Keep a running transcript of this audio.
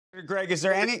Greg, is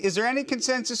there any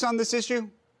consensus on this issue?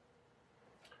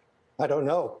 I don't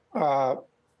know.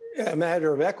 A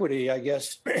matter of equity, I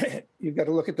guess. You've got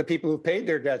to look at the people who paid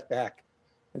their debt back.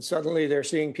 And suddenly they're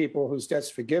seeing people whose debt's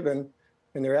forgiven,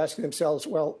 and they're asking themselves,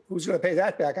 well, who's going to pay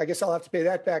that back? I guess I'll have to pay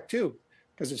that back too,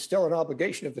 because it's still an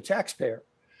obligation of the taxpayer.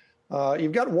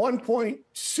 You've got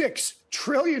 $1.6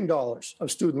 trillion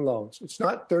of student loans. It's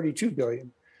not $32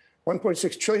 billion.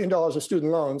 $1.6 trillion of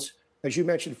student loans. As you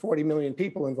mentioned, 40 million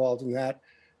people involved in that.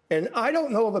 And I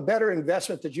don't know of a better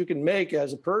investment that you can make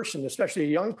as a person, especially a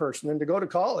young person, than to go to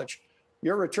college.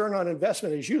 Your return on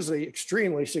investment is usually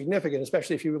extremely significant,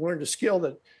 especially if you learned a skill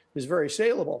that is very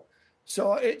saleable.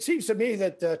 So it seems to me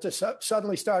that to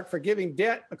suddenly start forgiving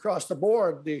debt across the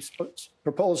board, the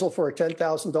proposal for a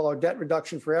 $10,000 debt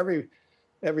reduction for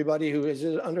everybody who is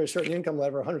under a certain income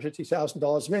level,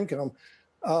 $150,000 of income,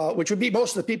 which would be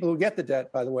most of the people who get the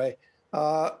debt, by the way,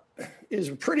 is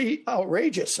pretty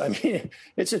outrageous. I mean,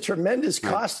 it's a tremendous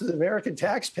cost to the American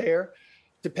taxpayer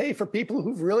to pay for people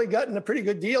who've really gotten a pretty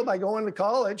good deal by going to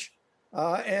college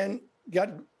and got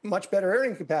much better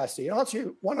earning capacity. And I'll tell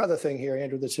you one other thing here,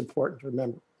 Andrew, that's important to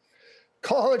remember.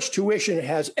 College tuition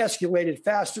has escalated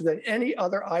faster than any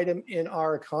other item in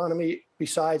our economy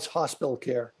besides hospital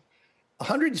care.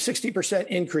 160%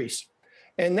 increase.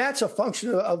 And that's a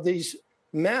function of these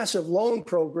massive loan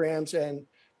programs and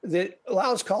that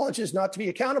allows colleges not to be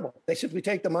accountable. They simply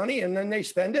take the money and then they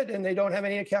spend it and they don't have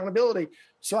any accountability.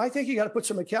 So I think you got to put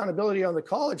some accountability on the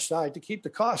college side to keep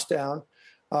the cost down.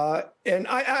 And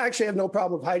I actually have no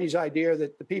problem with Heidi's idea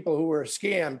that the people who were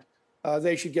scammed,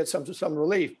 they should get some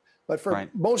relief. But for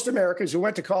most Americans who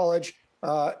went to college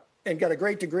and got a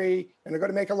great degree and are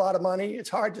going to make a lot of money, it's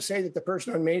hard to say that the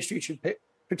person on Main Street should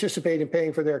participate in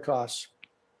paying for their costs.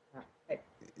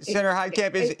 Senator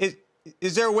Heitkamp,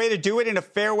 is there a way to do it in a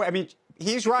fair way? I mean,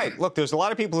 he's right. Look, there's a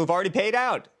lot of people who've already paid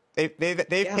out. They've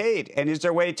paid. And is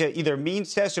there a way to either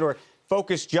means test it or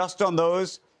focus just on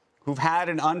those who've had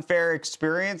an unfair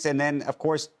experience? And then, of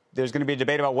course, there's going to be a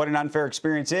debate about what an unfair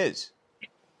experience is.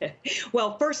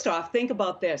 Well, first off, think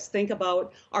about this. Think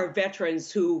about our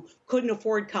veterans who couldn't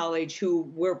afford college,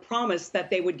 who were promised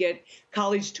that they would get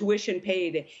college tuition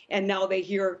paid, and now they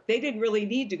hear they didn't really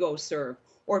need to go serve.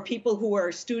 Or people who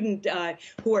are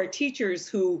who are teachers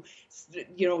who,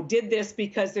 did this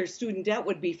because their student debt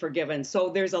would be forgiven. So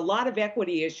there's a lot of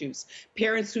equity issues.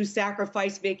 Parents who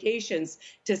sacrifice vacations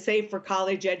to save for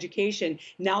college education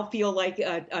now feel like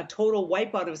a total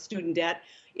wipeout of student debt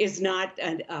is not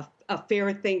a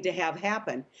fair thing to have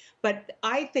happen. But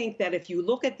I think that if you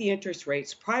look at the interest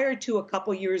rates, prior to a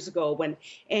couple years ago when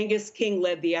Angus King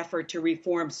led the effort to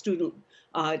reform student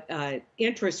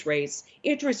interest rates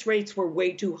were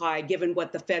way too high given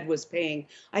what the Fed was paying.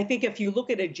 I think if you look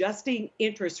at adjusting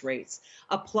interest rates,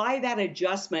 apply that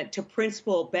adjustment to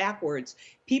principal backwards,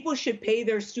 people should pay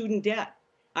their student debt.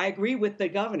 I agree with the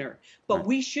governor, but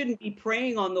we shouldn't be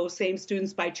preying on those same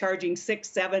students by charging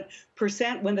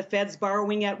 6-7% when the Fed's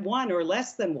borrowing at 1 or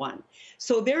less than 1.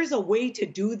 So there's a way to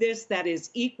do this that is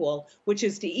equal, which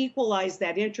is to equalize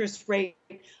that interest rate,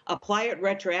 apply it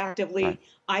retroactively.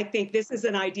 I think this is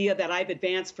an idea that I've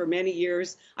advanced for many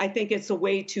years. I think it's a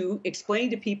way to explain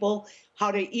to people how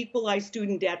to equalize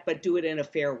student debt, but do it in a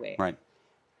fair way. Right.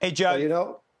 Hey, Judd.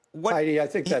 Heidi, I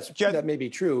think that may be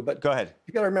true, but go ahead.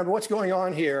 You got to remember what's going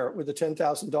on here with the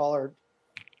 $10,000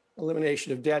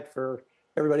 elimination of debt for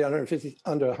everybody under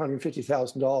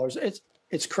 $150,000.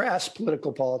 It's crass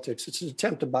political politics. It's an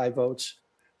attempt to buy votes.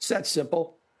 It's that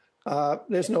simple.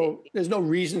 There's no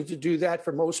reason to do that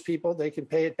for most people. They can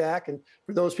pay it back, and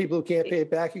for those people who can't pay it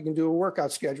back, you can do a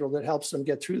workout schedule that helps them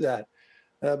get through that.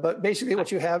 But basically,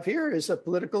 what you have here is a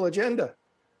political agenda.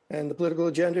 And the political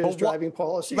agenda is driving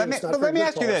policy. Let me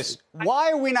ask you this.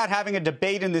 Why are we not having a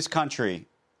debate in this country?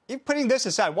 Putting this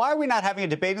aside, why are we not having a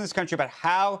debate in this country about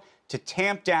how to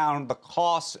tamp down the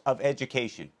costs of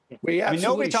education?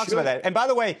 Nobody talks about that. And by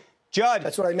the way, Judd,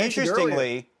 that's what I mentioned interestingly,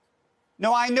 earlier.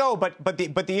 No, I know, but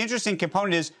the interesting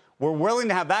component is we're willing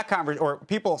to have that conversation, or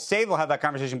people say they'll have that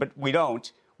conversation, but we don't.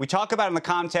 We talk about it in the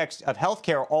context of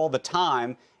healthcare all the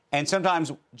time. And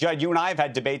sometimes, Judd, you and I have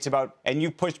had debates about, and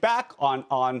you've pushed back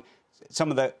on some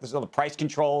of the price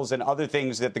controls and other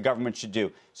things that the government should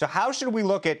do. So how should we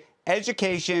look at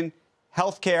education,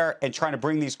 healthcare, and trying to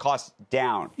bring these costs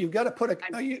down? You've got to put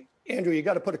Andrew, you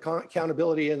got to put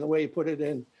accountability in. The way you put it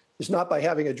in is not by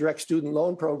having a direct student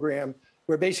loan program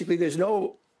where basically there's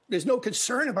no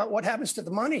concern about what happens to the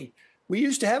money. We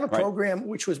used to have a program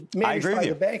which was managed by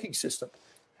the banking system.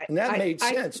 And that made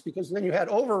sense because then you had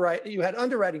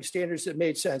underwriting standards that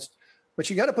made sense. But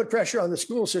you got to put pressure on the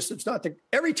school systems not to.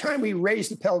 Every time we raise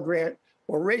the Pell Grant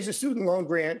or raise the student loan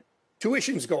grant,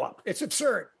 tuitions go up. It's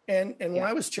absurd. And when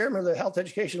I was chairman of the Health,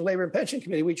 Education, Labor, and Pension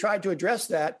Committee, we tried to address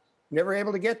that. Never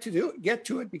able to get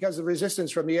to it because of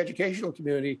resistance from the educational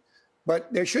community.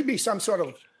 But there should be some sort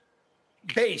of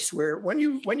base where when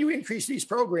you increase these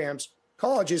programs,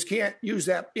 colleges can't use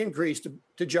that increase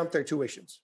to jump their tuitions.